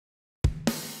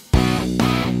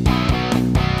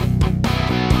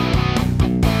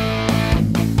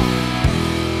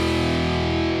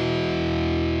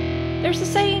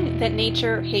that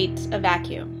nature hates a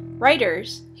vacuum.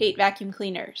 Writers hate vacuum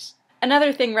cleaners.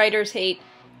 Another thing writers hate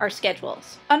are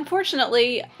schedules.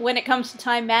 Unfortunately, when it comes to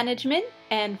time management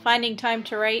and finding time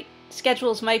to write,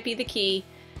 schedules might be the key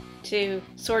to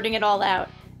sorting it all out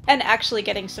and actually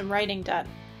getting some writing done.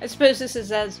 I suppose this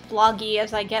is as vloggy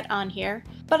as I get on here,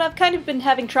 but I've kind of been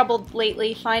having trouble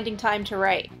lately finding time to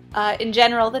write. In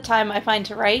general, the time I find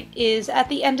to write is at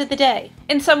the end of the day.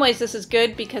 In some ways this is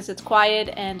good because it's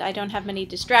quiet and I don't have many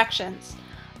distractions.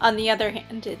 On the other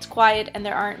hand, it's quiet and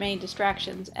there aren't many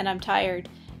distractions and I'm tired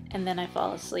and then I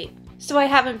fall asleep. So I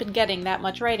haven't been getting that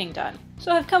much writing done.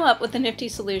 So I've come up with a nifty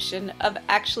solution of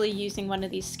actually using one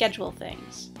of these schedule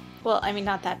things. Well, I mean,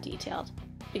 not that detailed,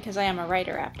 because I am a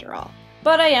writer after all.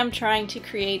 But I am trying to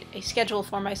create a schedule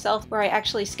for myself where I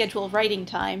actually schedule writing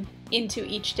time into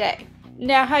each day.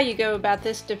 Now, how you go about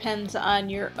this depends on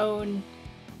your own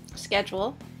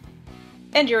schedule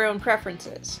and your own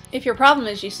preferences. If your problem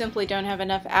is you simply don't have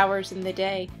enough hours in the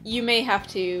day, you may have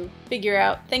to figure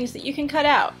out things that you can cut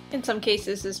out. In some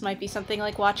cases, this might be something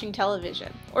like watching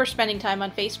television, or spending time on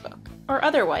Facebook, or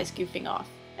otherwise goofing off.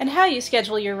 And how you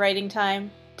schedule your writing time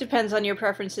depends on your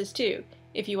preferences too.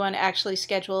 If you want to actually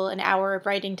schedule an hour of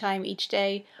writing time each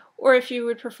day, or if you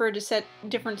would prefer to set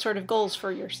different sort of goals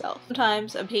for yourself.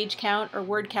 Sometimes a page count or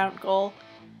word count goal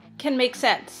can make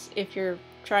sense if you're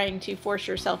trying to force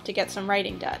yourself to get some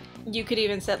writing done. You could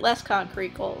even set less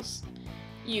concrete goals.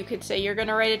 You could say you're going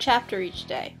to write a chapter each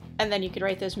day, and then you could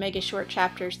write those mega short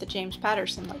chapters that James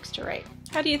Patterson likes to write.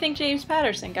 How do you think James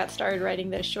Patterson got started writing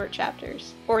those short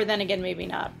chapters? Or then again, maybe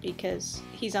not, because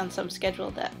he's on some schedule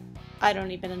that I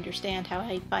don't even understand how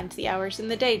he finds the hours in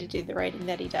the day to do the writing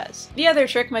that he does. The other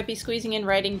trick might be squeezing in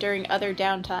writing during other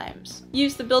downtimes.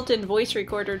 Use the built-in voice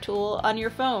recorder tool on your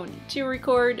phone to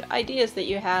record ideas that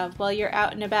you have while you're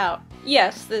out and about.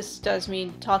 Yes, this does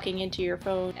mean talking into your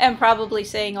phone and probably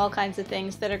saying all kinds of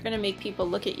things that are going to make people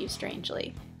look at you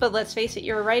strangely. But let's face it,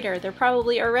 you're a writer. They're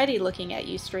probably already looking at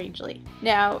you strangely.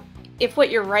 Now, if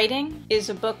what you're writing is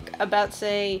a book about,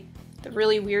 say, the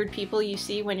really weird people you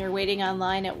see when you're waiting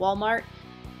online at Walmart,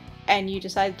 and you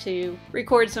decide to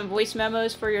record some voice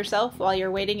memos for yourself while you're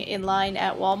waiting in line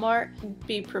at Walmart,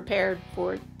 be prepared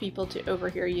for people to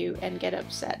overhear you and get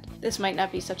upset. This might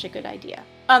not be such a good idea.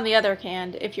 On the other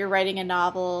hand, if you're writing a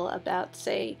novel about,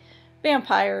 say,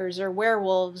 vampires or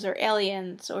werewolves or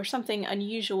aliens or something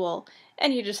unusual,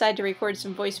 and you decide to record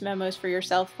some voice memos for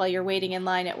yourself while you're waiting in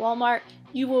line at Walmart,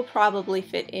 you will probably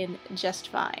fit in just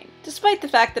fine. Despite the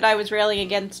fact that I was railing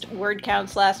against word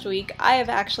counts last week, I have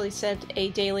actually set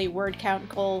a daily word count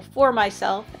goal for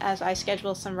myself as I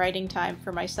schedule some writing time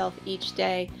for myself each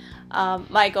day.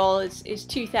 My goal is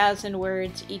 2,000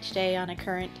 words each day on a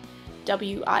current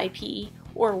WIP,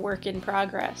 or work in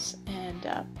progress,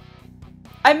 and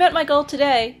I met my goal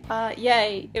today.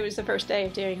 Yay! It was the first day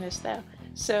of doing this though,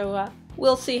 so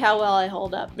we'll see how well I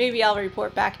hold up. Maybe I'll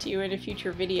report back to you in a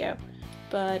future video.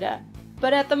 But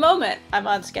at the moment, I'm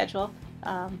on schedule.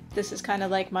 This is kind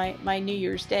of like my New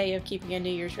Year's Day of keeping a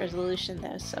New Year's resolution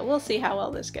though, so we'll see how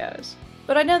well this goes.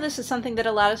 But I know this is something that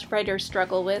a lot of writers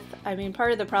struggle with. I mean,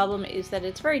 part of the problem is that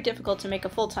it's very difficult to make a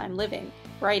full-time living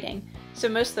writing, so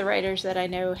most of the writers that I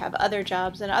know have other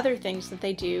jobs and other things that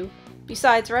they do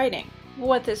besides writing.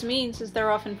 What this means is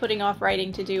they're often putting off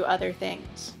writing to do other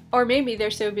things. Or maybe they're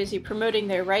so busy promoting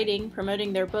their writing,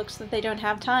 promoting their books, that they don't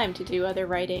have time to do other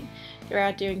writing. They're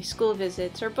out doing school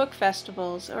visits or book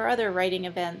festivals or other writing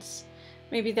events.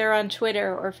 Maybe they're on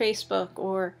Twitter or Facebook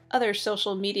or other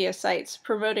social media sites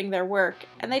promoting their work,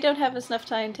 and they don't have enough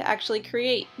time to actually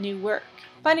create new work.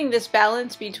 Finding this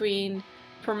balance between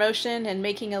promotion and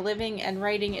making a living and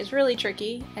writing is really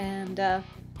tricky, and a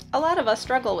lot of us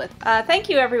struggle with. Thank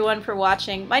you everyone for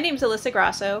watching. My name's Alyssa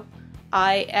Grasso.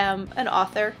 I am an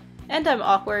author, and I'm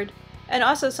awkward, and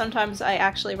also sometimes I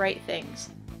actually write things.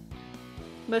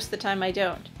 Most of the time I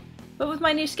don't. But with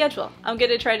my new schedule, I'm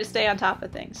going to try to stay on top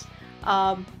of things.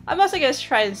 I'm also going to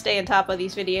try and stay on top of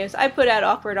these videos. I put out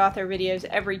awkward author videos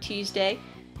every Tuesday,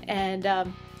 and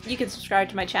you can subscribe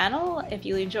to my channel. If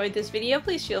you enjoyed this video,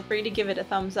 please feel free to give it a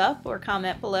thumbs up or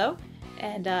comment below.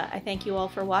 And I thank you all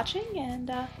for watching,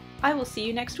 and I will see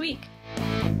you next week.